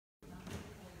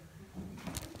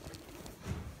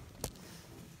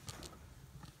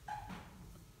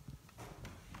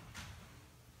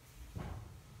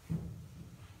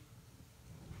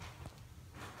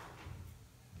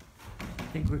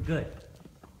We're good.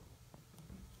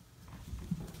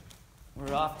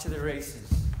 We're off to the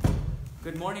races.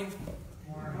 Good morning.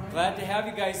 Morning. Glad to have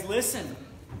you guys listen.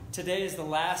 Today is the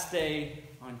last day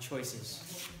on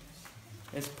choices.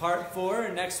 It's part 4,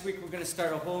 and next week we're going to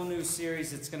start a whole new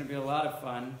series. It's going to be a lot of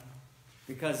fun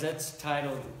because it's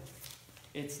titled,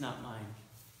 It's Not Mine.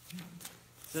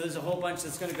 So there's a whole bunch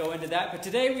that's going to go into that. But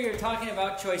today we are talking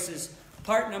about choices,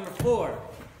 part number 4.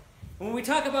 When we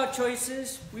talk about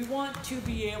choices, we want to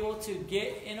be able to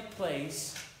get in a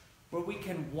place where we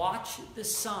can watch the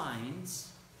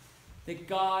signs that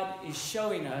God is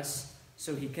showing us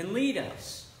so He can lead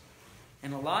us.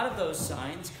 And a lot of those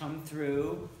signs come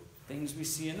through things we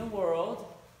see in the world,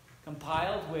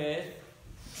 compiled with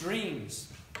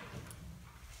dreams.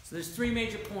 So there's 3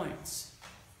 major points.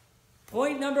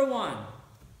 Point number 1.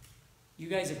 You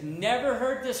guys have never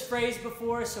heard this phrase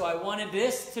before, so I wanted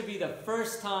this to be the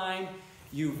first time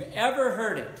you've ever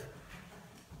heard it.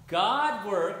 God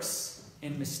works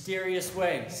in mysterious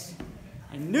ways.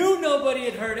 I knew nobody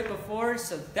had heard it before,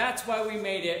 so that's why we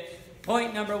made it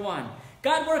point number 1.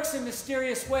 God works in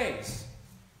mysterious ways.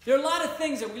 There are a lot of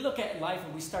things that we look at in life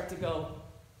and we start to go,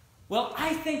 well,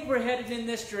 I think we're headed in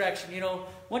this direction. You know,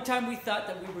 one time we thought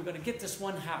that we were going to get this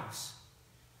one house.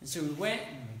 And so we went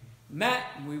and we met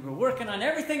and we were working on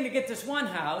everything to get this one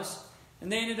house. And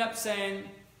they ended up saying,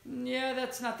 yeah,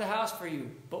 that's not the house for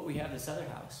you, but we have this other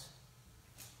house.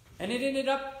 And it ended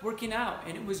up working out.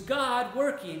 And it was God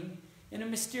working in a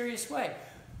mysterious way.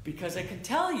 Because I can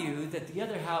tell you that the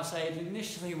other house I had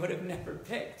initially would have never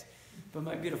picked. But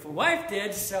my beautiful wife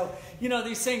did. So, you know,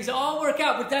 these things all work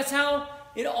out. But that's how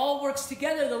it all works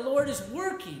together. The Lord is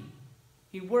working.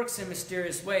 He works in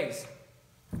mysterious ways.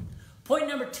 Point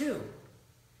number 2.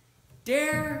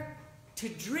 Dare to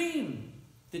dream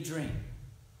the dream.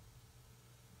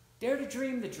 Dare to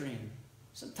dream the dream.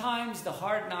 Sometimes the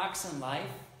hard knocks in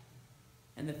life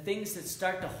and the things that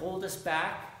start to hold us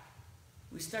back,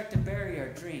 we start to bury our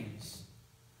dreams.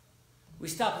 We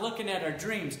stop looking at our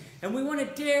dreams. And we want to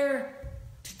dare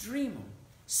to dream them.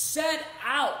 Set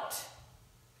out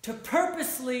to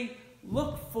purposely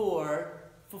look for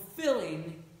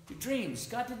fulfilling your dreams.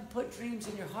 God didn't put dreams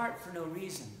in your heart for no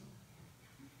reason.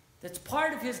 That's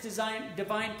part of His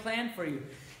divine plan for you.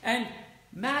 And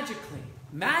magically,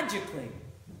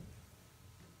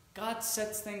 God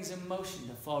sets things in motion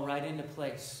to fall right into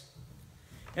place.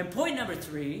 And point number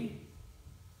 3,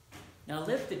 now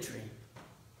live the dream.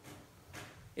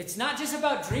 It's not just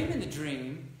about dreaming the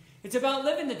dream, it's about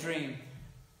living the dream.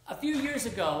 A few years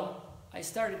ago, I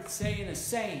started saying a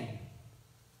saying.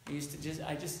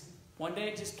 One day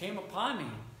it just came upon me.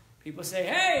 People say,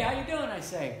 hey, how you doing? I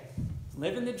say,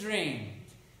 living the dream.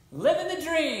 Living the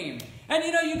dream. And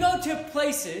you know, you go to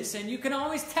places and you can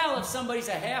always tell if somebody's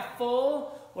a half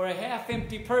full or a half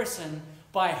empty person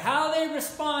by how they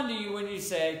respond to you when you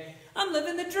say, I'm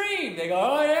living the dream. They go,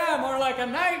 oh yeah, more like a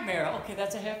nightmare. Okay,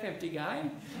 that's a half-empty guy.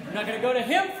 I'm not going to go to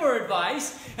him for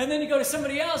advice. And then you go to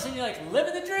somebody else and you're like,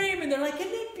 living the dream. And they're like,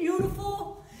 isn't it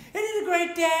beautiful? Isn't it a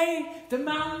great day? The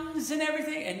mountains and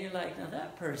everything. And you're like, now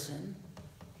that person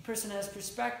has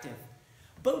perspective.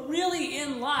 But really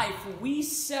in life, we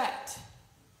set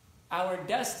our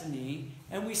destiny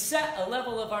and we set a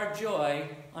level of our joy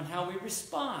on how we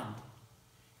respond.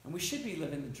 And we should be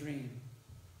living the dream.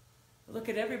 Look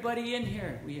at everybody in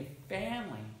here. We have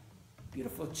family,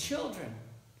 beautiful children,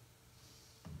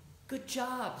 good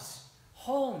jobs,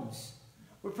 homes.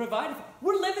 We're provided for.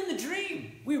 We're living the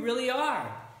dream. We really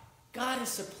are. God is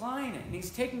supplying it, and He's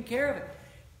taking care of it.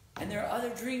 And there are other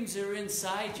dreams that are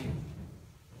inside you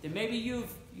that maybe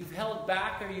you've held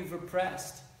back or you've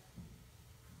repressed.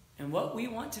 And what we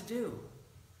want to do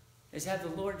is have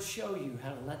the Lord show you how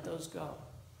to let those go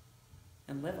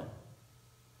and live them.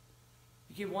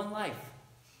 You get one life.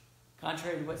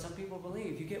 Contrary to what some people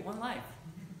believe, you get one life.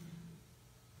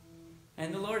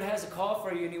 And the Lord has a call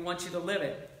for you and He wants you to live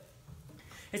it.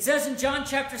 It says in John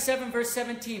chapter 7, verse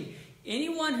 17,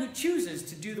 anyone who chooses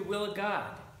to do the will of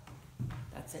God,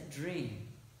 that's that dream.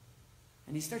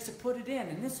 And He starts to put it in.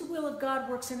 And this will of God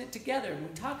works in it together. And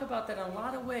we talk about that in a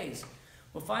lot of ways.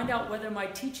 We'll find out whether my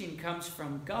teaching comes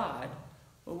from God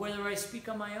or whether I speak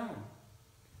on my own.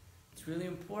 It's really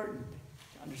important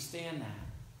to understand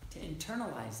that, to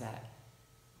internalize that.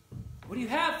 What do you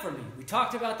have for me? We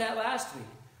talked about that last week.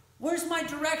 Where's my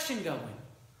direction going?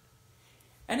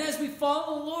 And as we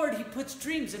follow the Lord, He puts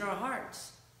dreams in our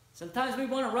hearts. Sometimes we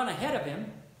want to run ahead of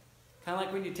Him. Kind of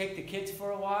like when you take the kids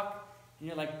for a walk, and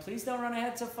you're like, please don't run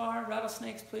ahead so far.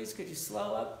 Rattlesnakes, please, could you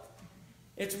slow up?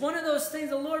 It's one of those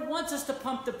things the Lord wants us to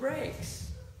pump the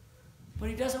brakes. But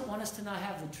He doesn't want us to not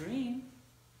have the dream.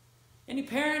 Any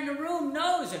parent in the room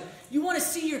knows it. You want to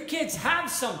see your kids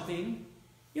have something.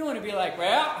 You don't want to be like,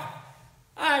 well,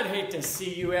 I'd hate to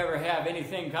see you ever have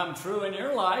anything come true in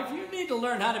your life. You need to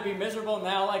learn how to be miserable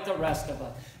now like the rest of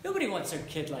us. Nobody wants their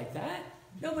kid like that.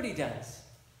 Nobody does.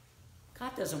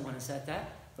 God doesn't want us at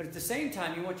that. But at the same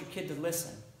time, you want your kid to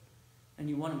listen. And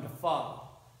you want them to follow.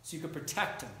 So you can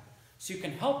protect them. So you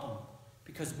can help them.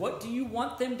 Because what do you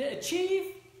want them to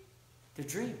achieve? Their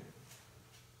dream.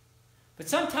 But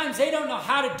sometimes they don't know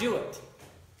how to do it.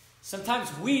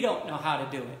 Sometimes we don't know how to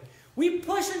do it. We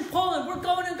push and pull and we're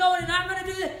going, and I'm going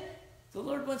to do this. The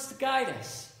Lord wants to guide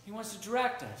us. He wants to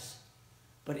direct us.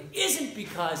 But it isn't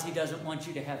because He doesn't want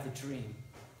you to have the dream.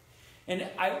 And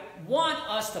I want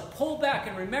us to pull back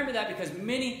and remember that, because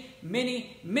many,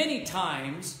 many, many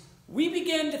times we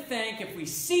begin to think if we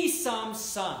see some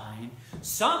sign,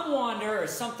 some wonder, or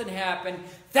something happen,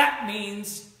 that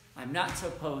means I'm not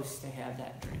supposed to have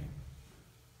that dream.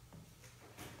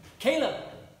 Caleb.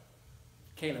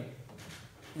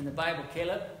 In the Bible,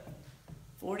 Caleb,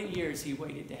 40 years he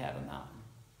waited to have a mountain.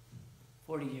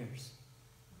 40 years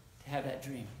to have that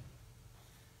dream.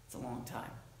 It's a long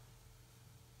time.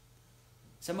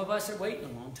 Some of us are waiting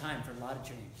a long time for a lot of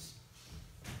dreams.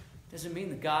 Doesn't mean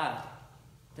that God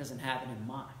doesn't have it in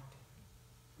mind.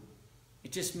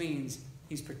 It just means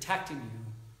He's protecting you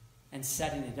and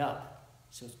setting it up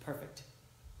so it's perfect.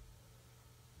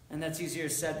 And that's easier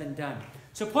said than done.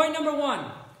 So point number 1,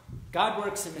 God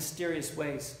works in mysterious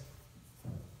ways.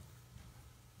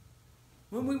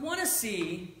 When we want to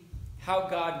see how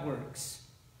God works,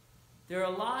 there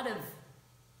are a lot of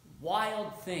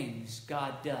wild things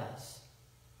God does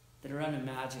that are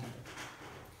unimaginable.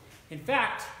 In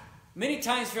fact, many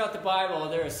times throughout the Bible,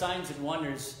 there are signs and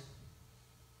wonders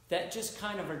that just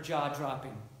kind of are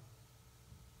jaw-dropping.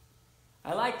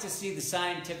 I like to see the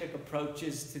scientific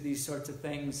approaches to these sorts of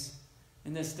things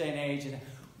in this day and age. And,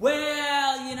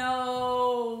 well, you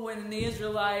know, when the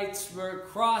Israelites were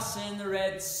crossing the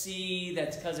Red Sea,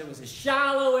 that's because it was a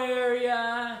shallow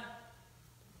area.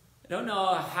 I don't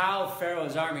know how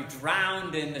Pharaoh's army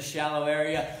drowned in the shallow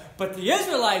area, but the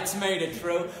Israelites made it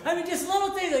through. I mean, just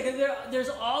little things. Like there's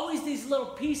always these little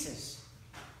pieces.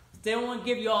 They don't want to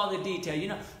give you all the detail. You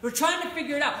know, we're trying to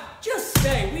figure it out. Just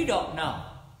say we don't know.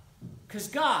 Because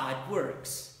God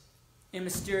works in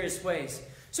mysterious ways.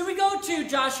 So we go to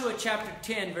Joshua chapter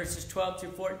 10, verses 12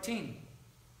 through 14.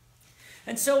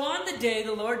 And so on the day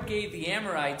the Lord gave the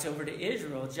Amorites over to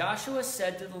Israel, Joshua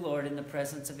said to the Lord in the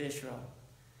presence of Israel,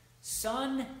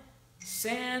 Sun,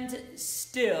 stand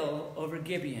still over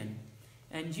Gibeon,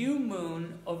 and you,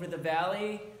 moon, over the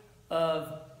Valley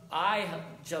of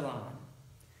Aijalon.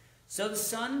 So the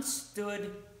sun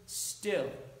stood still,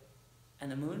 and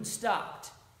the moon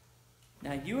stopped.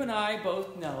 Now, you and I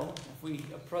both know, if we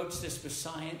approach this with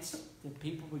science, that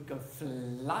people would go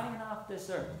flying off this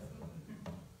earth.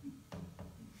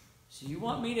 So you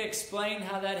want me to explain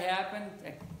how that happened?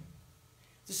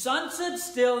 The sun stood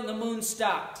still and the moon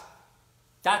stopped.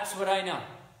 That's what I know.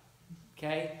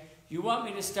 Okay? You want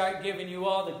me to start giving you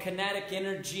all the kinetic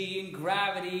energy and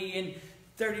gravity and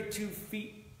 32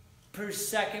 feet per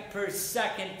second,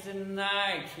 and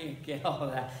I can't get all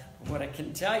of that. What I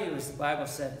can tell you is the Bible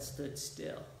said it stood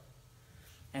still.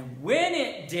 And when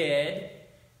it did,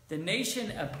 the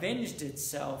nation avenged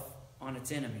itself on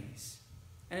its enemies.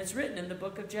 And it's written in the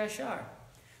Book of Jashar.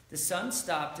 The sun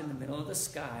stopped in the middle of the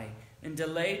sky and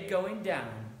delayed going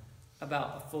down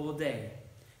about a full day.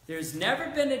 There's never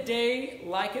been a day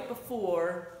like it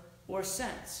before or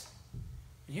since.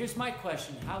 And here's my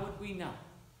question. How would we know?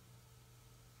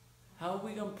 How are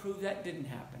we going to prove that didn't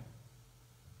happen?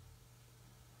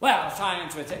 Well,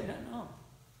 science would say, no.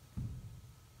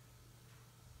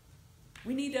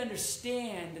 We need to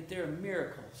understand that there are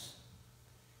miracles.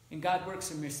 And God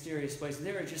works in mysterious ways.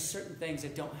 There are just certain things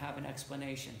that don't have an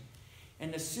explanation.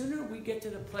 And the sooner we get to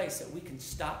the place that we can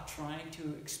stop trying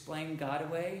to explain God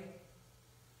away,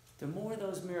 the more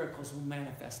those miracles will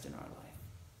manifest in our life.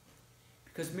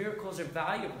 Because miracles are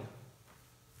valuable.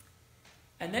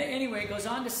 And then, anyway, it goes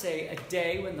on to say, a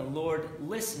day when the Lord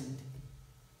listened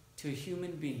to a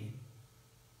human being.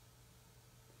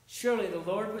 Surely the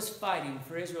Lord was fighting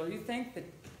for Israel. You think that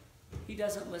He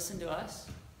doesn't listen to us?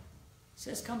 He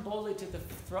says, come boldly to the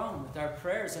throne with our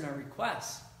prayers and our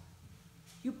requests.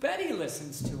 You bet He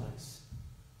listens to us.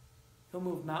 He'll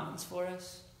move mountains for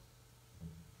us.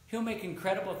 He'll make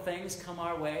incredible things come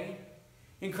our way.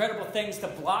 Incredible things to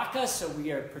block us so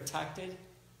we are protected,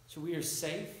 so we are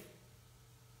safe.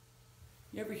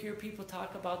 You ever hear people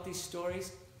talk about these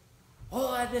stories?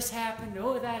 Oh, this happened.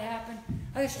 Oh, that happened.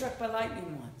 I got struck by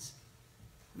lightning once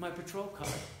in my patrol car.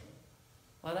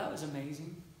 Well, that was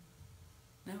amazing.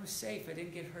 And I was safe. I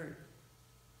didn't get hurt.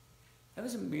 That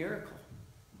was a miracle.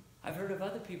 I've heard of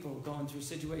other people going through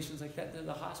situations like that. They're in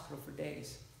the hospital for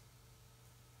days.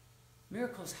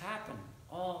 Miracles happen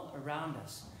all around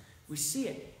us. We see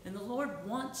it. And the Lord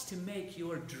wants to make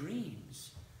your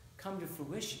dreams come to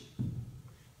fruition.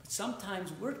 But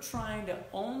sometimes we're trying to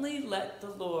only let the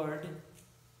Lord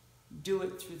do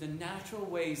it through the natural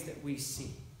ways that we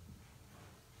see.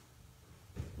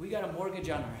 We got a mortgage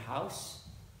on our house.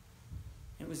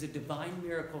 It was a divine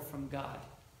miracle from God.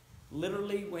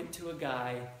 Literally went to a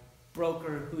guy,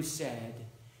 broker, who said,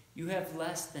 you have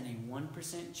less than a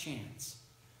 1% chance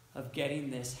of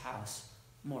getting this house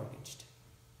mortgaged.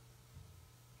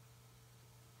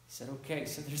 He said, okay,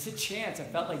 so there's a chance. I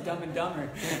felt like Dumb and Dumber.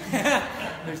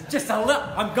 There's just a little,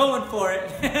 I'm going for it.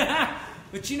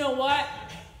 But you know what?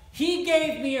 He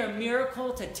gave me a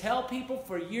miracle to tell people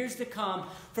for years to come,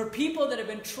 for people that have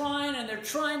been trying and they're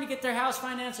trying to get their house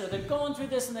financed, or they're going through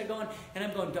this and they're going, and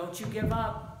I'm going, don't you give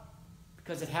up,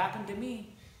 because it happened to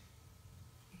me.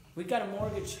 We got a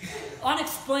mortgage,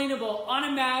 unexplainable,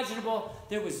 unimaginable.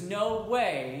 There was no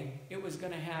way it was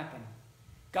going to happen.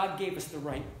 God gave us the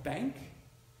right bank.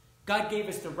 God gave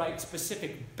us the right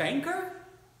specific banker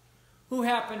who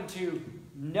happened to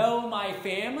know my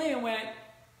family and went,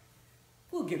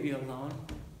 we'll give you a loan.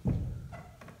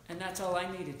 And that's all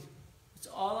I needed. That's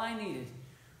all I needed.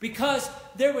 Because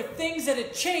there were things that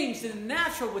had changed in the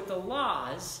natural with the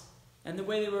laws and the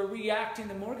way they were reacting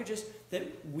to mortgages that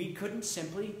we couldn't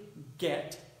simply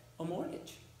get a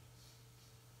mortgage.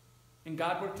 And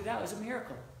God worked it out. It was a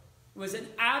miracle. It was an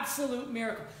absolute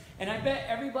miracle. And I bet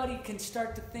everybody can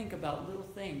start to think about little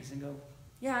things and go,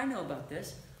 yeah, I know about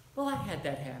this. Well, I had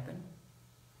that happen.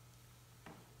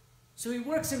 So he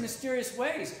works in mysterious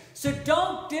ways. So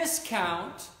don't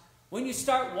discount when you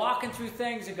start walking through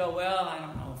things and go, well, I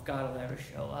don't know if God will ever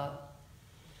show up.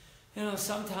 You know,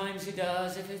 sometimes he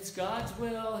does. If it's God's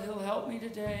will, he'll help me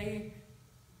today.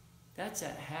 That's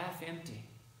at half empty.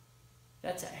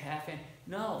 That's at half empty.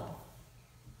 No.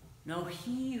 No,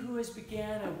 he who has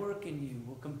began a work in you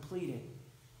will complete it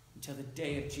until the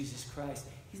day of Jesus Christ.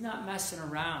 He's not messing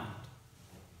around.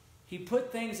 He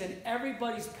put things in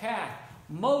everybody's path.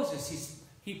 Moses,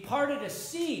 he parted a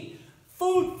sea.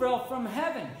 Food fell from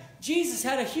heaven. Jesus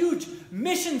had a huge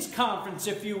missions conference,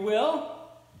 if you will.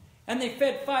 And they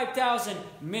fed 5,000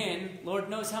 men. Lord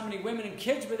knows how many women and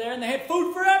kids were there. And they had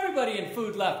food for everybody and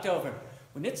food left over.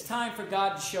 When it's time for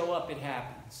God to show up, it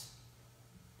happens.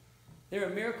 There are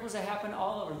miracles that happen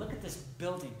all over. Look at this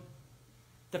building.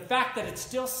 The fact that it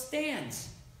still stands.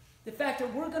 The fact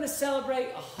that we're going to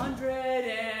celebrate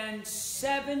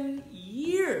 107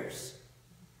 years.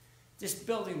 This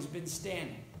building's been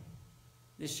standing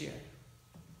this year.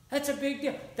 That's a big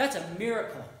deal. That's a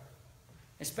miracle.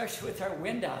 Especially with our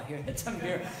wind out here. It's a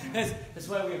miracle. That's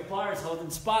why we have bars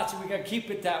holding spots, and we got to keep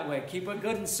it that way. Keep it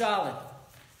good and solid.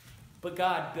 But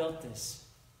God built this,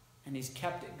 and he's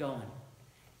kept it going.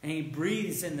 And he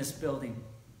breathes in this building.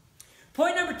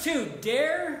 Point number 2,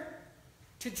 dare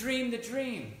to dream the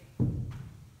dream.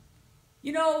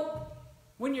 You know,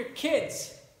 when you're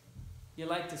kids, you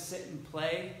like to sit and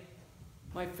play.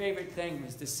 My favorite thing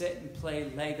was to sit and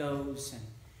play Legos and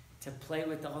to play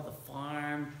with all the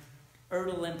farm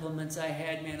Erdl implements I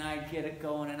had. Man, I'd get it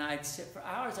going and I'd sit for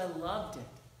hours. I loved it.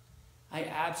 I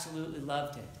absolutely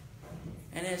loved it.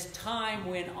 And as time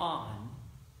went on,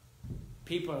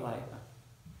 people are like,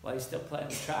 why are you still playing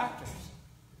with tractors?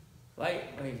 Why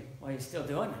are you still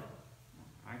doing it?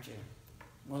 Aren't you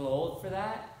a little old for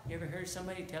that? You ever heard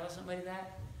somebody tell somebody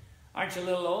that? Aren't you a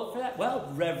little old for that?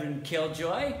 Well, Reverend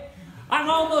Killjoy, I'm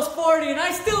almost 40 and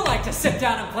I still like to sit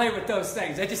down and play with those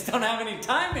things. I just don't have any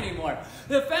time anymore.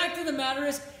 The fact of the matter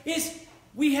is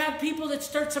we have people that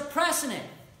start suppressing it.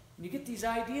 And you get these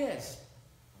ideas.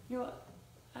 You know,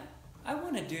 I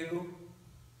want to do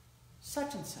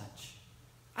such and such.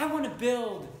 I want to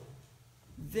build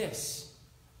this.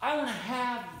 I want to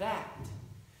have that.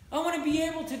 I want to be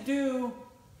able to do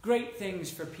great things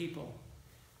for people.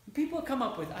 And people come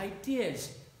up with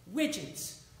ideas,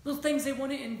 widgets, little things they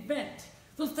want to invent,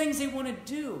 little things they want to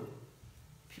do.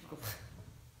 People go,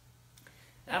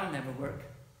 that'll never work.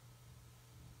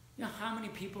 You know how many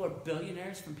people are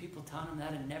billionaires from people telling them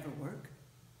that'll never work?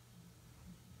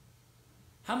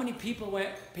 How many people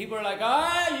are like,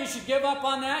 you should give up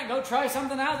on that and go try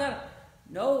something else?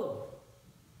 No.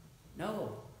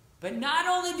 But not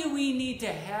only do we need to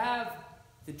have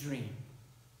the dream,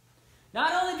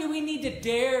 not only do we need to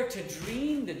dare to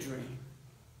dream the dream,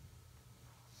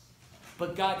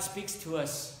 but God speaks to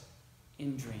us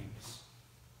in dreams.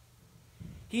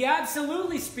 He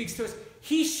absolutely speaks to us.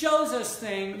 He shows us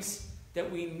things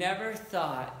that we never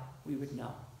thought we would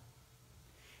know.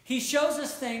 He shows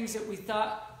us things that we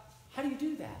thought, how do you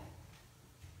do that?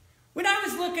 When I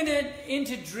was looking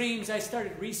into dreams, I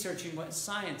started researching what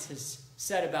science has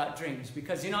said about dreams.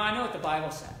 Because, I know what the Bible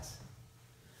says.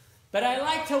 But I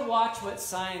like to watch what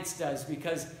science does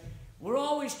because we're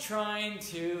always trying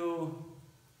to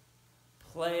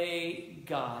play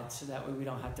God so that way we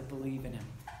don't have to believe in him.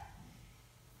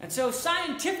 And so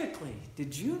scientifically,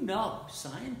 did you know,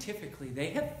 scientifically,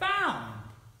 they have found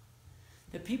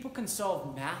that people can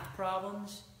solve math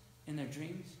problems in their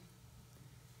dreams?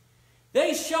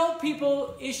 They show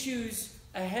people issues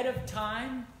ahead of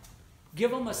time,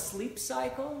 give them a sleep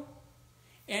cycle,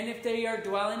 and if they are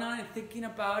dwelling on it and thinking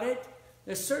about it,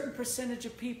 a certain percentage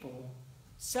of people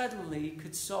suddenly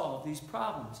could solve these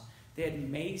problems. They had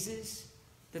mazes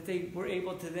that they were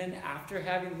able to then, after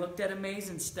having looked at a maze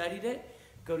and studied it,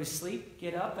 go to sleep,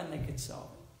 get up, and they could solve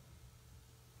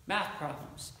it. Math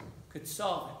problems could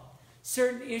solve it.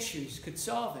 Certain issues could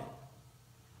solve it.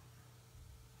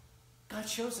 God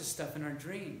shows us stuff in our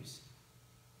dreams.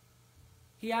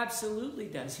 He absolutely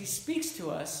does. He speaks to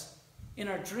us in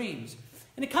our dreams.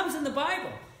 And it comes in the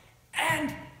Bible.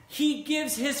 And he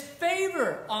gives his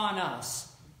favor on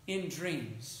us in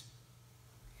dreams.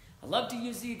 I love to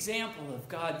use the example of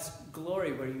God's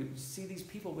glory where you see these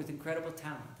people with incredible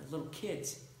talent, the little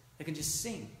kids that can just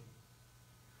sing.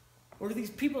 Or these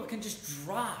people that can just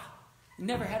draw and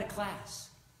never had a class.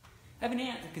 I have an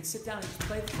aunt that could sit down and just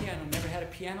play the piano, never had a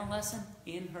piano lesson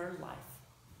in her life.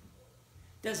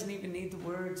 Doesn't even need the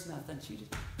words, nothing. She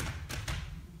just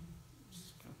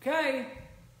okay.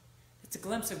 It's a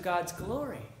glimpse of God's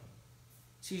glory.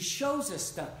 So he shows us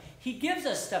stuff. He gives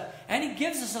us stuff. And he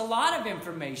gives us a lot of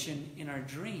information in our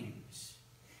dreams.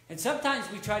 And sometimes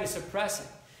we try to suppress it.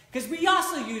 Because we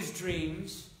also use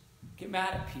dreams to get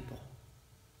mad at people.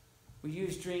 We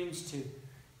use dreams to,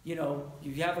 you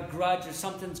have a grudge or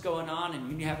something's going on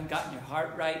and you haven't gotten your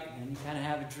heart right. And then you kind of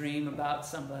have a dream about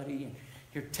somebody and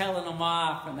you're telling them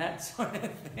off and that sort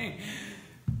of thing.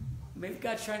 Maybe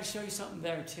God's trying to show you something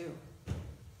there too.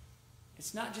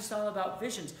 It's not just all about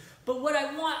visions. But what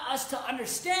I want us to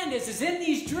understand is in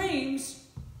these dreams,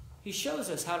 he shows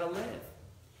us how to live.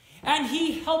 And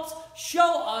he helps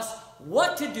show us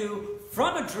what to do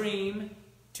from a dream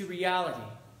to reality.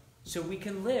 So we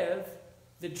can live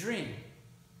the dream.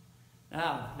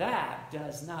 Now, that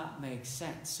does not make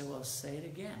sense. So we'll say it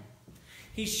again.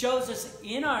 He shows us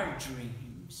in our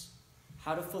dreams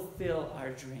how to fulfill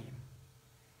our dream.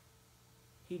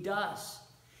 He does.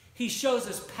 He shows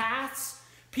us paths,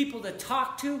 people to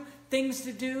talk to, things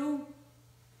to do.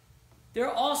 There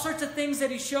are all sorts of things that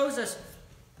he shows us.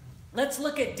 Let's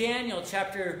look at Daniel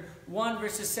chapter 1,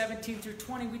 verses 17 through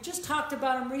 20. We just talked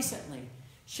about them recently.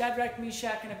 Shadrach,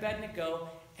 Meshach, and Abednego,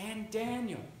 and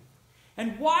Daniel.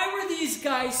 And why were these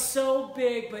guys so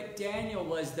big, but Daniel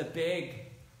was the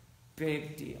big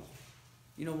deal?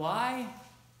 You know why?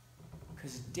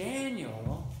 Because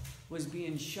Daniel was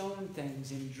being shown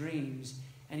things in dreams,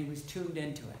 and he was tuned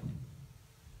into it.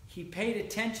 He paid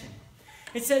attention.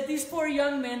 It said these 4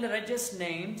 young men that I just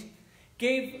named,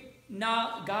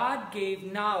 God gave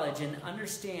knowledge and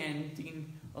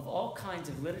understanding of all kinds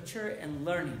of literature and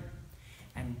learning.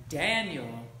 And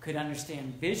Daniel could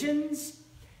understand visions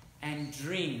and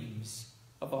dreams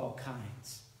of all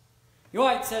kinds. You know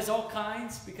why it says all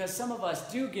kinds? Because some of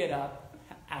us do get up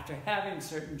after having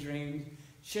certain dreams,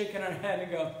 shaking our head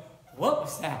and go, what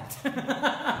was that?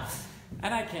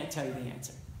 And I can't tell you the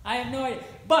answer. I have no idea.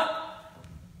 But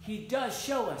he does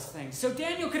show us things. So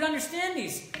Daniel could understand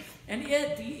these. And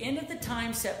at the end of the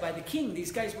time set by the king,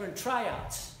 these guys were in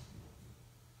tryouts.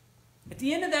 At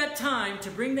the end of that time,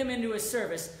 to bring them into his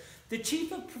service, the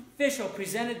chief official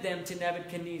presented them to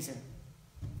Nebuchadnezzar.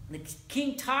 The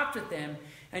king talked with them,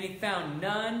 and he found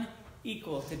none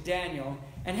equal to Daniel,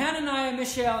 and Hananiah,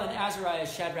 Mishael, and Azariah,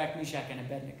 Shadrach, Meshach, and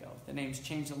Abednego. The names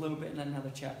changed a little bit in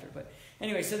another chapter. But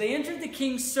anyway, so they entered the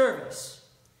king's service.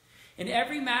 In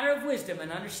every matter of wisdom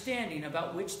and understanding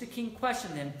about which the king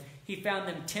questioned them, he found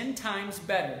them 10 times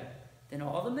better than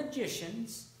all the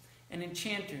magicians and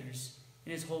enchanters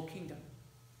in his whole kingdom.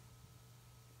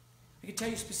 I can tell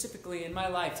you specifically in my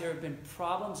life, there have been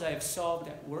problems I have solved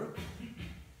at work,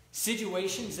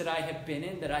 situations that I have been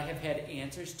in that I have had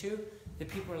answers to, that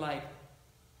people are like,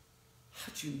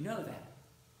 how'd you know that?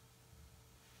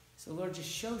 So the Lord just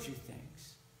shows you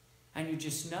things, and you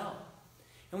just know.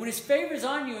 And when his favor is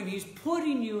on you and he's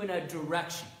putting you in a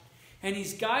direction and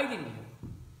he's guiding you,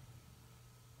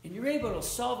 and you're able to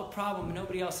solve a problem and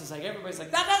nobody else is like, everybody's like,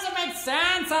 that doesn't make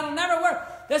sense, that'll never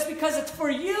work. That's because it's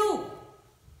for you.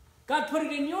 God put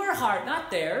it in your heart,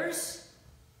 not theirs.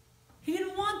 He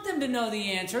didn't want them to know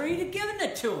the answer. He'd have given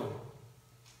it to them.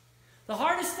 The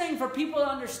hardest thing for people to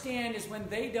understand is when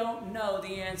they don't know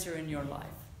the answer in your life.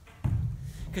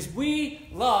 Because we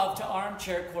love to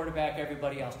armchair quarterback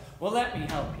everybody else. Well, let me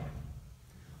help you.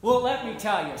 Well, let me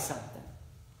tell you something.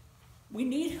 We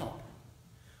need help.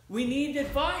 We need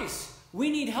advice. We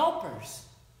need helpers.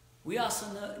 We also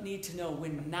need to know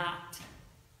when not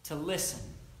to listen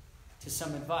to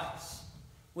some advice.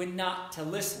 When not to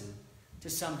listen to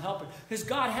some helper. Because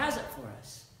God has it for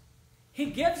us. He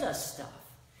gives us stuff.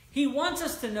 He wants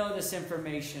us to know this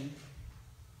information.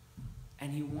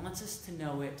 And He wants us to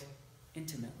know it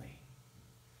intimately.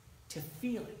 To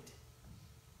feel it.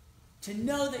 To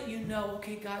know that you know,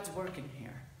 okay, God's working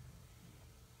here.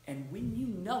 And when you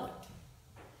know it,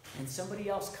 and somebody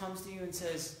else comes to you and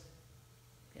says,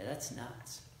 yeah, that's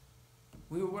nuts.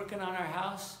 We were working on our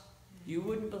house. You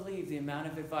wouldn't believe the amount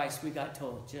of advice we got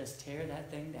told. Just tear that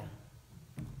thing down.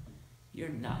 You're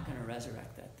not going to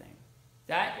resurrect that thing.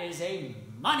 That is a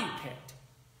money pit.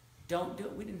 Don't do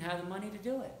it. We didn't have the money to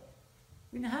do it.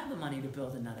 We didn't have the money to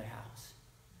build another house.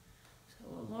 So,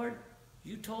 well, Lord,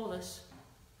 you told us.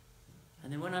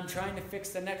 And then when I'm trying to fix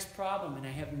the next problem and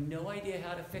I have no idea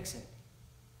how to fix it,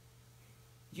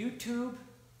 YouTube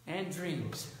and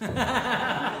dreams. No,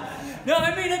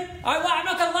 I mean, I'm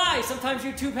not going to lie. Sometimes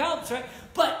YouTube helps, right?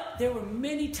 But there were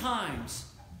many times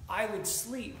I would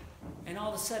sleep and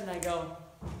all of a sudden I go,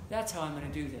 that's how I'm going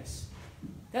to do this.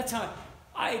 That's how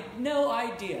I had no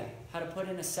idea how to put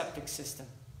in a septic system.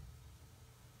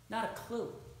 Not a clue.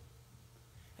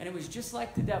 And it was just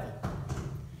like the devil.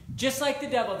 Just like the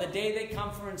devil, the day they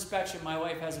come for inspection, my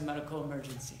wife has a medical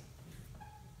emergency.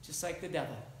 Just like the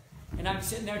devil. And I'm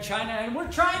sitting there and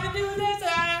we're trying to do this.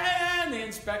 And the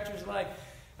inspector's like,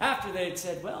 after they'd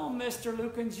said, well, Mr.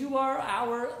 Lukens, you are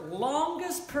our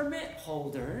longest permit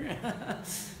holder.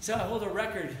 So I hold a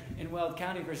record in Weld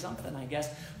County for something, I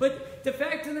guess. But the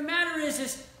fact of the matter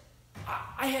is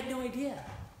I had no idea.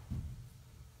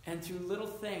 And through little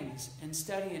things and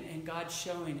studying and God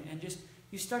showing and just,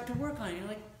 you start to work on it. You're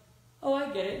like, oh, I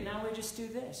get it. Now I just do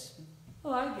this.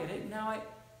 Oh, I get it.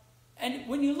 And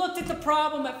when you looked at the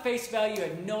problem at face value, you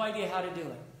had no idea how to do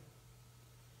it.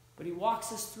 But He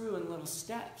walks us through in little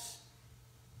steps.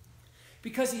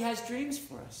 Because He has dreams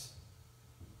for us.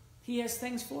 He has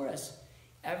things for us.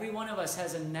 Every one of us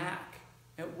has a knack.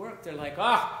 At work, they're like,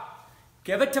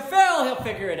 give it to Phil. He'll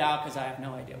figure it out because I have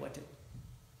no idea what to do.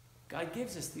 God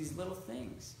gives us these little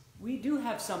things. We do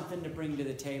have something to bring to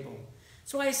the table.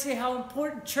 So I say how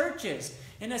important church is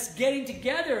and us getting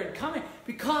together and coming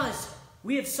because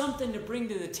we have something to bring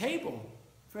to the table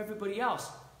for everybody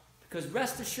else. Because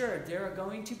rest assured, there are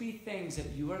going to be things that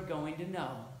you are going to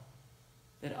know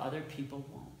that other people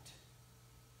won't.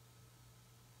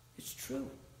 It's true.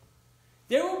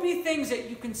 There will be things that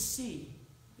you can see,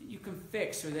 that you can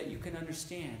fix, or that you can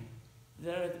understand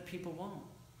that other people won't.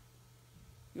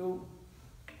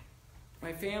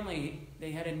 My family,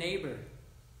 they had a neighbor,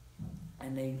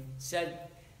 and they said,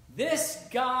 this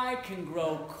guy can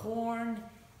grow corn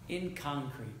in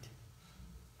concrete.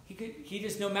 He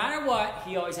just, no matter what,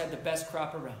 he always had the best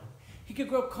crop around. He could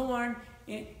grow corn,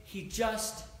 and he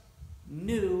just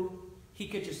knew. He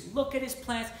could just look at his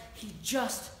plants. He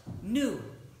just knew.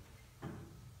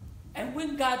 And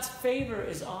when God's favor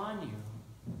is on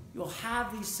you, you'll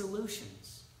have these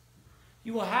solutions.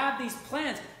 You will have these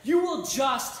plans. You will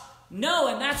just know.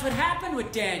 And that's what happened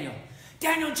with Daniel.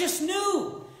 Daniel just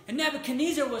knew. And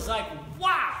Nebuchadnezzar was like,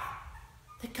 wow,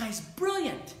 that guy's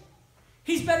brilliant.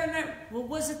 He's better than ever. Well,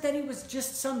 was it that he was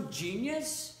just some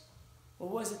genius? Or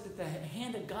was it that the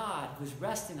hand of God was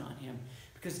resting on him?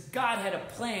 Because God had a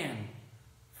plan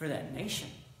for that nation.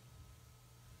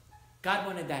 God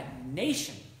wanted that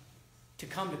nation to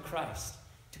come to Christ,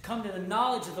 to come to the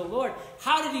knowledge of the Lord.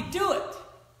 How did He do it?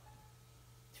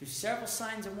 Through several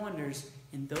signs and wonders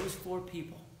in those 4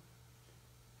 people.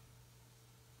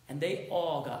 And they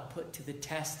all got put to the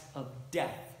test of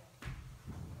death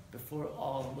before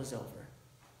all was over.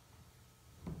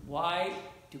 Why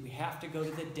do we have to go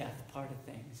to the death part of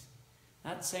things?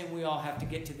 Not saying we all have to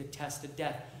get to the test of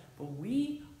death, but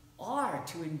we are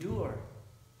to endure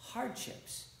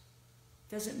hardships.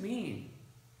 Doesn't mean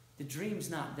the dream's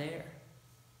not there.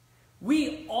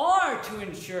 We are to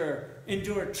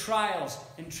endure trials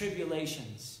and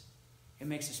tribulations. It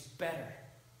makes us better,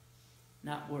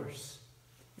 not worse.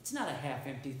 It's not a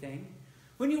half-empty thing.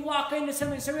 When you walk into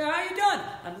somebody and say, how are you doing?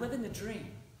 I'm living the dream.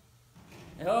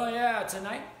 Oh yeah, it's a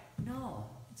night. No,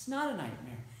 it's not a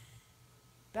nightmare.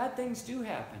 Bad things do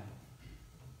happen.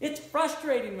 It's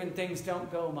frustrating when things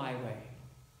don't go my way.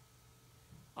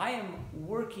 I am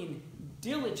working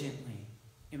diligently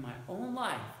in my own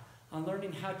life on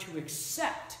learning how to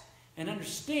accept and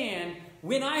understand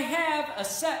when I have a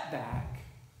setback,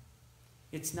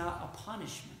 it's not a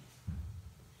punishment.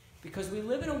 Because we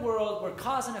live in a world where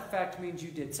cause and effect means you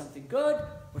did something good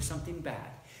or something bad.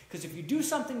 Because if you do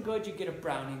something good, you get a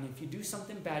brownie. And if you do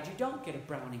something bad, you don't get a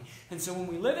brownie. And so when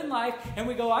we live in life and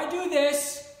we go, I do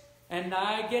this and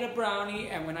I get a brownie,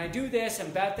 and when I do this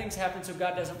and bad things happen, so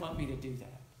God doesn't want me to do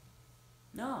that.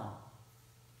 No.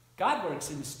 God works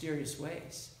in mysterious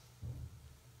ways.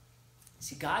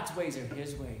 See, God's ways are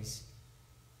his ways,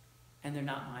 and they're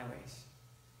not my ways.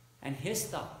 And his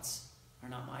thoughts are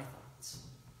not my thoughts.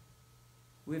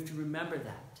 We have to remember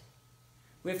that.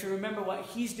 We have to remember what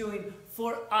he's doing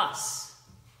for us.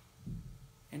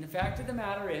 And the fact of the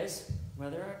matter is,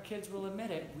 whether our kids will admit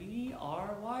it, we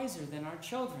are wiser than our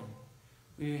children.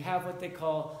 We have what they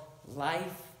call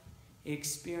life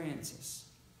experiences.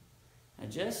 Now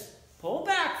just pull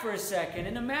back for a second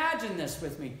and imagine this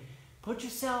with me. Put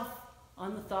yourself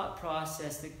on the thought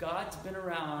process that God's been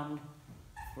around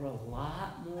for a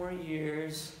lot more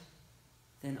years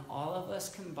than all of us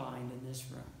combined in this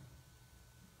room.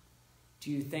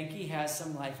 Do you think he has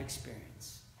some life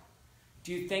experience?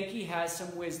 Do you think he has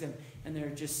some wisdom? And they're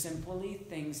just simply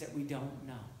things that we don't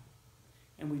know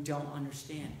and we don't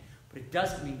understand. But it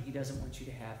doesn't mean he doesn't want you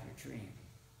to have your dream.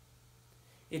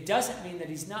 It doesn't mean that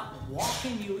he's not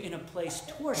walking you in a place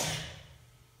toward it.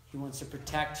 He wants to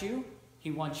protect you.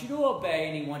 He wants you to obey,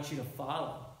 and he wants you to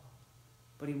follow.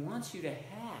 But he wants you to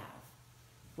have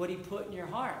what he put in your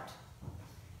heart.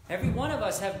 Every one of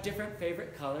us have different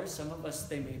favorite colors. Some of us,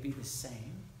 they may be the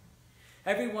same.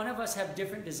 Every one of us have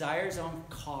different desires on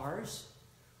cars,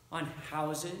 on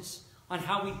houses, on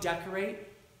how we decorate.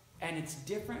 And it's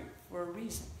different for a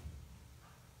reason.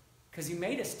 Because he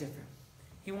made us different.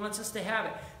 He wants us to have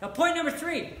it. Now, point number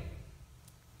 3.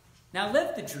 Now,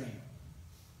 live the dream.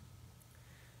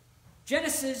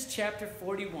 Genesis chapter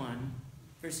 41,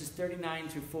 verses 39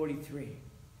 through 43.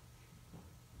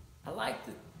 I like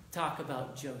to talk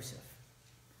about Joseph.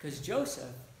 Because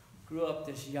Joseph grew up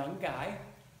this young guy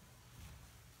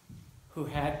who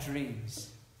had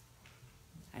dreams.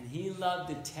 And he loved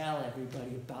to tell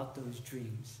everybody about those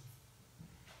dreams.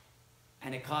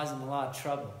 And it caused him a lot of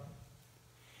trouble.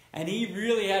 And he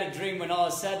really had a dream when all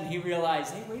of a sudden he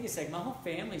realized, hey, wait a second, my whole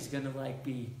family's going to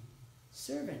be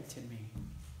servant to me.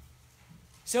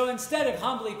 So instead of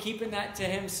humbly keeping that to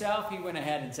himself, he went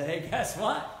ahead and said, hey, guess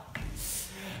what?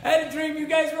 I had a dream you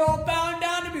guys were all bowing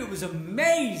down to me. It was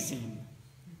amazing.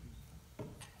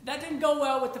 That didn't go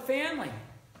well with the family.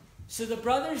 So the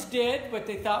brothers did what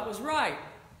they thought was right.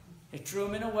 They threw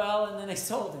him in a well and then they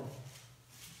sold him.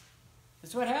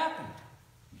 That's what happened.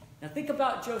 Now think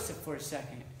about Joseph for a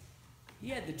second. He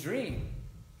had the dream.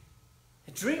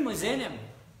 The dream was in him.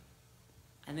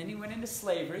 And then he went into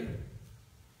slavery.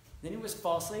 Then he was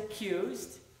falsely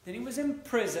accused. Then he was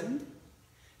imprisoned.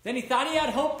 Then he thought he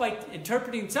had hope by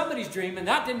interpreting somebody's dream, and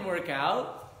that didn't work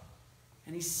out.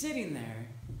 And he's sitting there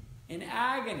in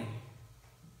agony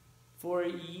for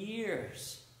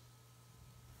years.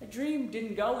 The dream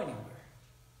didn't go anywhere.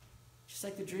 Just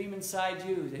like the dream inside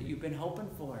you that you've been hoping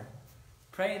for,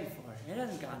 praying for. It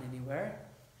hasn't gone anywhere.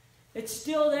 It's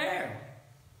still there.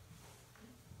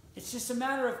 It's just a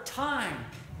matter of time,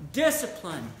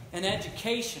 discipline, and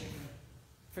education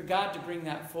for God to bring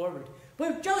that forward.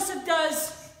 But Joseph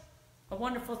does a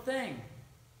wonderful thing.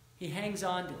 He hangs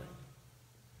on to it.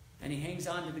 And he hangs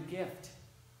on to the gift.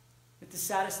 But the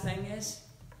saddest thing is,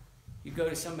 you go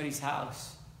to somebody's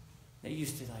house, they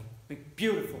used to make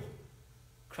beautiful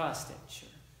cross stitch,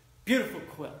 or beautiful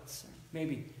quilts, or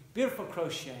maybe beautiful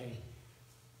crochet,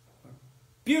 or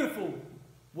beautiful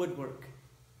woodwork.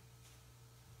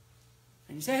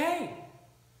 And you say, hey,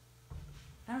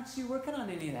 I don't see you working on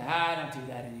any of that. I don't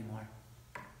do that anymore.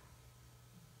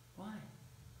 Why?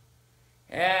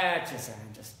 Yeah,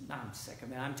 I'm sick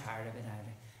of it. I'm tired of it. I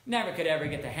never could ever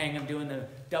get the hang of doing the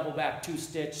double back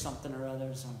 2-stitch something or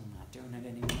other, so I'm not doing it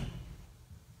anymore.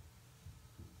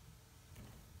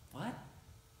 What?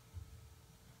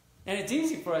 And it's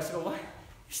easy for us to go, what? Your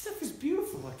stuff is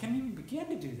beautiful. I can't even begin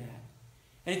to do that.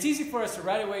 And it's easy for us to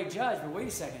right away judge, but wait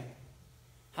a second.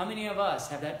 How many of us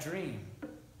have that dream?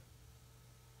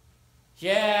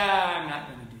 Yeah, I'm not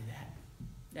going to do that.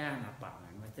 Yeah, I'm not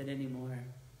bothering with it anymore.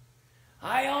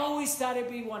 I always thought it'd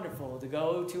be wonderful to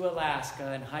go to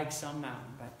Alaska and hike some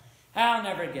mountain, but I'll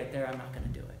never get there. I'm not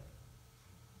going to do it.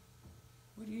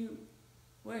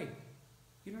 Wait,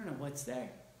 you don't know what's there.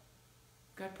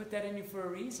 God put that in you for a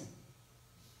reason.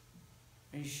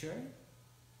 Are you sure?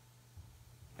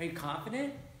 Are you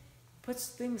confident? He puts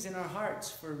things in our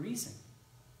hearts for a reason.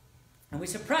 And we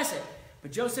suppress it.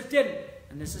 But Joseph didn't.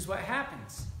 And this is what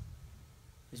happens.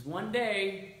 Is one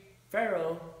day,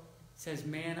 Pharaoh says,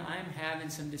 man, I'm having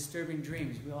some disturbing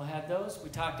dreams. We all had those. We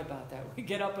talked about that. We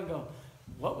get up and go,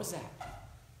 what was that?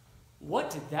 What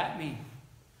did that mean?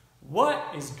 What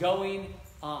is going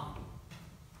on?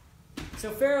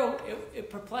 So Pharaoh, it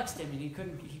perplexed him, and he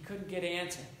couldn't get an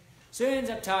answer. So he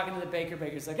ends up talking to the baker.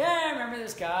 Baker's like, hey, remember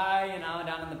this guy,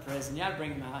 down in the prison? Yeah,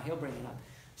 bring him out. He'll bring it up.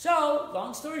 So,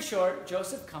 long story short,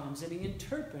 Joseph comes and he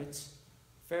interprets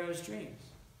Pharaoh's dreams.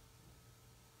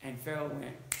 And Pharaoh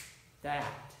went,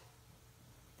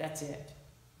 that's it.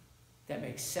 That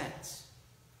makes sense.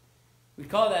 We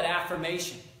call that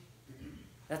affirmation.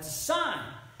 That's a sign.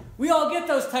 We all get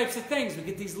those types of things. We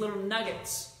get these little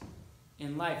nuggets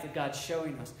in life that God's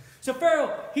showing us. So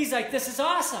Pharaoh, he's like, this is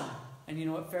awesome. And you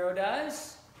know what Pharaoh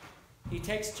does? He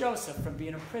takes Joseph from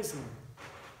being a prisoner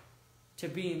to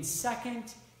being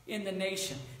second in the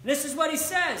nation. And this is what he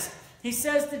says. He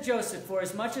says to Joseph, for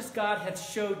as much as God hath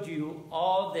showed you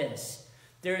all this,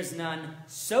 there is none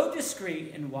so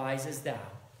discreet and wise as thou.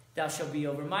 Thou shalt be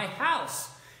over my house,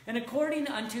 and according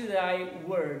unto thy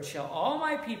word shall all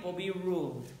my people be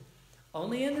ruled.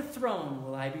 Only in the throne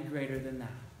will I be greater than thou.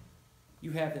 You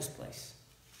have this place.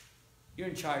 You're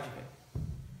in charge of it.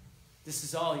 This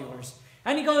is all yours.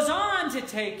 And he goes on to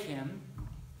take him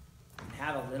and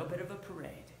have a little bit of a parade.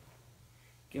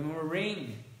 Give him a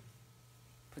ring.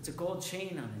 Puts a gold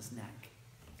chain on his neck.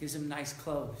 Gives him nice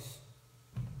clothes.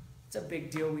 It's a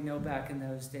big deal we know back in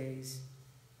those days.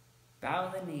 Bow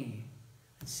the knee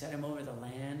and set him over the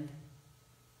land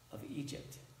of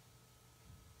Egypt.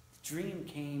 The dream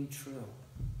came true.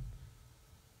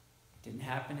 It didn't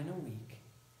happen in a week.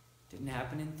 It didn't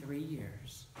happen in 3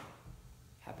 years.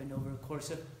 It happened over a course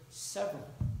of several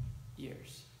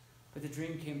years. But the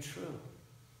dream came true.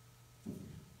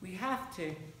 We have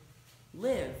to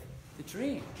live the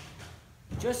dream.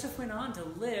 Joseph went on to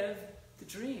live the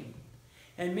dream.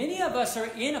 And many of us are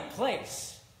in a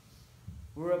place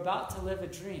where we're about to live a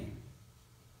dream.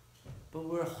 But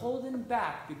we're holding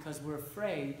back because we're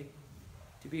afraid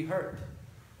to be hurt.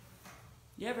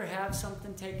 You ever have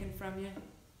something taken from you?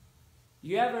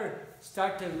 You ever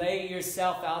start to lay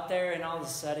yourself out there and all of a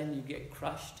sudden you get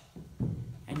crushed?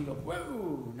 And you go,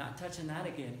 whoa, not touching that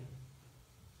again.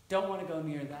 Don't want to go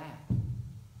near that.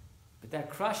 But that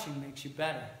crushing makes you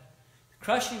better.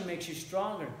 Crushing makes you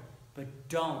stronger. But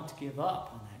don't give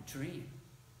up on that dream.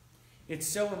 It's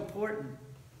so important.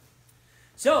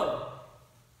 So,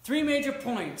 3 major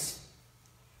points.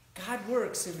 God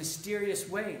works in mysterious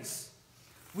ways.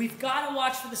 We've got to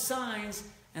watch for the signs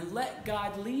and let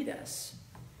God lead us.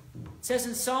 It says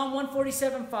in Psalm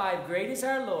 147:5, great is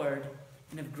our Lord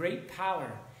and of great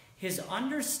power. His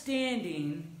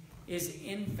understanding is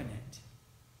infinite.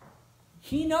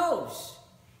 He knows.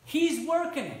 He's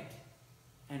working it.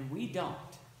 And we don't.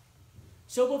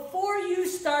 So before you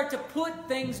start to put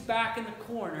things back in the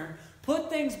corner, put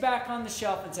things back on the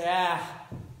shelf and say, I'm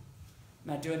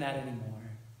not doing that anymore.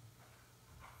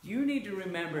 You need to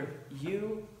remember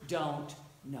you don't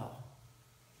know.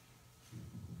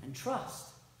 And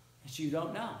trust that you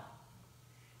don't know.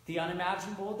 The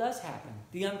unimaginable does happen.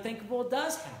 The unthinkable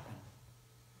does happen.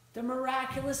 The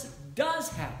miraculous does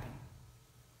happen.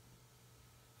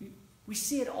 We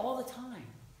see it all the time.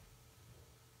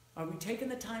 Are we taking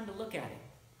the time to look at it?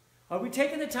 Are we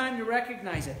taking the time to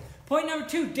recognize it? Point number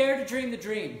 2, dare to dream the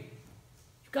dream.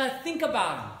 You've got to think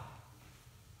about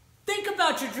it. Think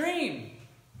about your dream.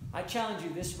 I challenge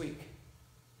you this week,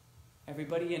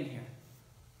 everybody in here,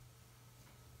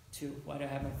 why do I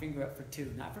have my finger up for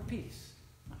 2? Not for peace.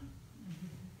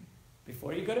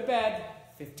 Before you go to bed,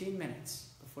 15 minutes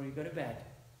before you go to bed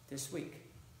this week.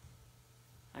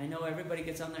 I know everybody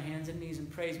gets on their hands and knees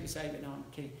and prays beside me. No, I'm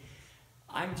kidding.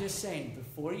 I'm just saying,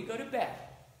 before you go to bed,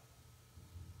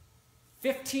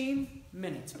 15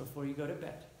 minutes before you go to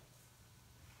bed,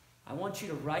 I want you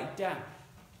to write down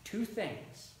 2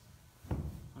 things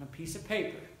on a piece of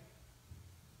paper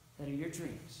that are your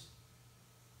dreams.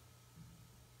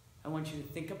 I want you to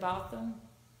think about them,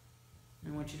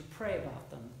 and I want you to pray about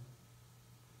them,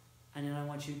 and then I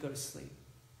want you to go to sleep.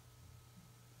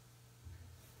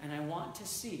 And I want to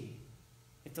see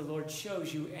if the Lord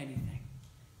shows you anything.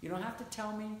 You don't have to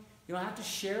tell me. You don't have to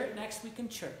share it next week in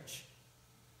church.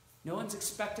 No one's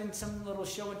expecting some little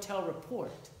show and tell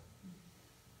report.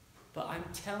 But I'm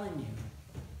telling you,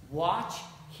 watch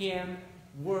Him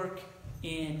work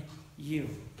in you.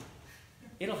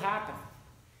 It'll happen.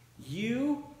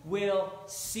 You will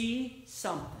see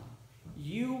something.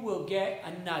 You will get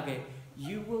a nugget.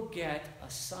 You will get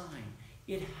a sign.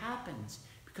 It happens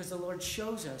because the Lord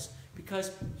shows us,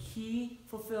 because He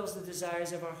fulfills the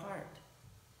desires of our heart.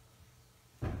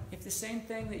 If the same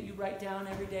thing that you write down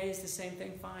every day is the same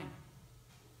thing, fine.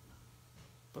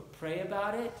 but pray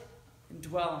about it and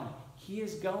dwell on it. He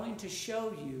is going to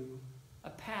show you a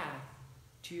path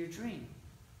to your dream.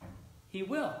 He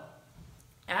will.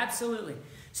 Absolutely.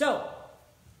 So,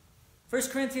 1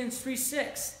 Corinthians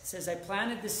 3:6 says, I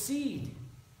planted the seed.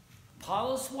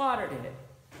 Apollos watered it,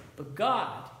 but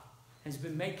God has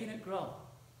been making it grow.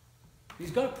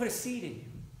 He's going to put a seed in you.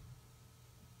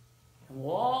 And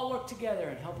we'll all work together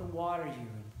and help him water you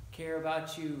and care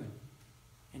about you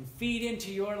and feed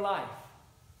into your life.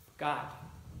 God.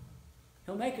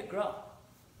 He'll make it grow.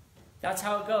 That's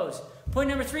how it goes. Point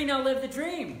number 3, now live the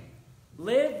dream.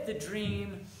 Live the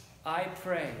dream, I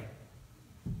pray.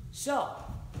 So,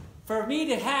 for me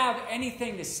to have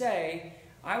anything to say,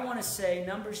 I want to say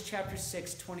Numbers chapter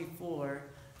 6, 24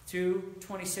 through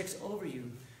 26 over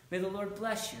you. May the Lord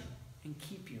bless you and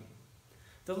keep you.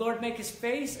 The Lord make his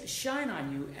face shine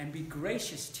on you and be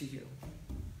gracious to you.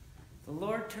 The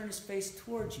Lord turn his face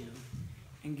towards you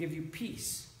and give you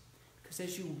peace. Because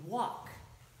as you walk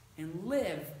and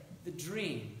live the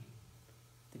dream,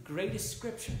 the greatest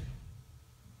scripture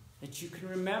that you can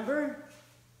remember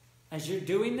as you're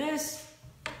doing this,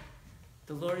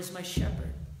 the Lord is my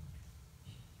shepherd.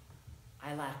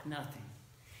 I lack nothing.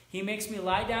 He makes me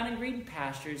lie down in green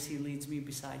pastures. He leads me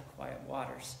beside quiet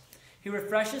waters. He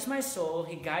refreshes my soul.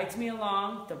 He guides me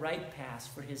along the right path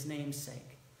for his name's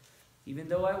sake. Even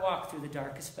though I walk through the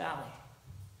darkest valley,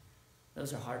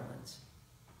 those are hard ones,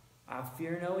 I'll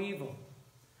fear no evil,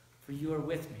 for you are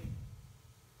with me.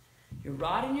 Your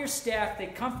rod and your staff, they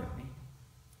comfort me.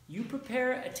 You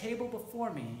prepare a table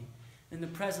before me in the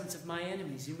presence of my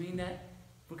enemies. You mean that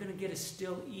we're going to get to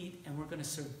still eat and we're going to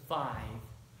survive?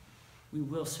 We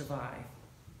will survive.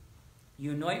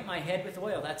 You anoint my head with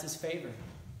oil. That's his favor.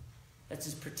 That's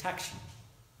his protection.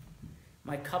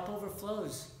 My cup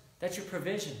overflows. That's your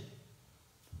provision.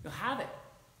 You'll have it.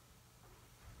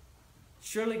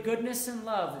 Surely goodness and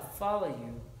love will follow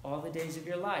you all the days of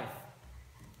your life.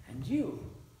 And you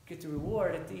get the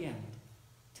reward at the end,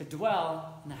 to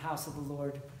dwell in the house of the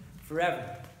Lord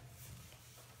forever.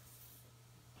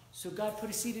 So God put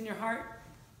a seed in your heart.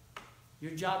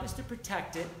 Your job is to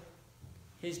protect it.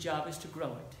 His job is to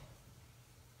grow it.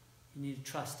 You need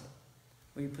to trust it.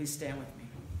 Will you please stand with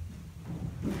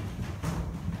me?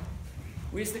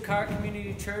 We as the Car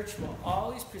Community Church will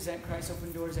always present Christ's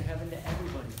open doors of heaven to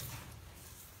everybody.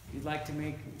 If you'd like to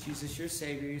make Jesus your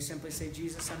Savior, you simply say,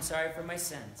 Jesus, I'm sorry for my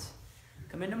sins.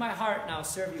 Come into my heart and I'll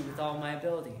serve you with all my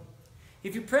ability.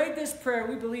 If you prayed this prayer,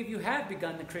 we believe you have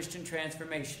begun the Christian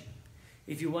transformation.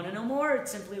 If you want to know more,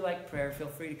 it's simply like prayer. Feel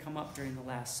free to come up during the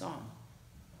last song.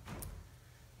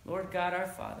 Lord God, our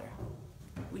Father,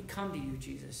 we come to you,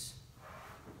 Jesus.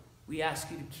 We ask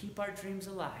you to keep our dreams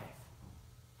alive.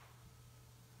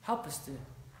 Help us to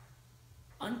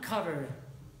uncover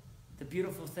the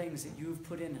beautiful things that you have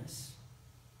put in us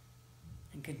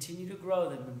and continue to grow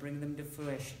them and bring them to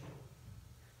fruition.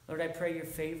 Lord, I pray your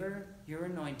favor, your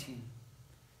anointing,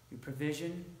 your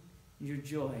provision, and your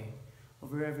joy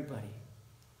over everybody.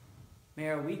 May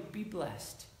our week be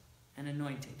blessed and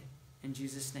anointed. In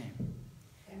Jesus' name.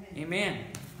 Amen. Amen.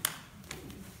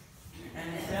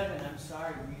 And Devin, I'm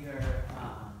sorry, we are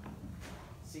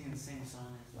singing the same song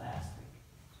as last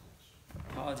week.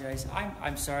 Apologize.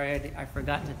 I'm sorry, I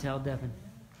forgot to tell Devin.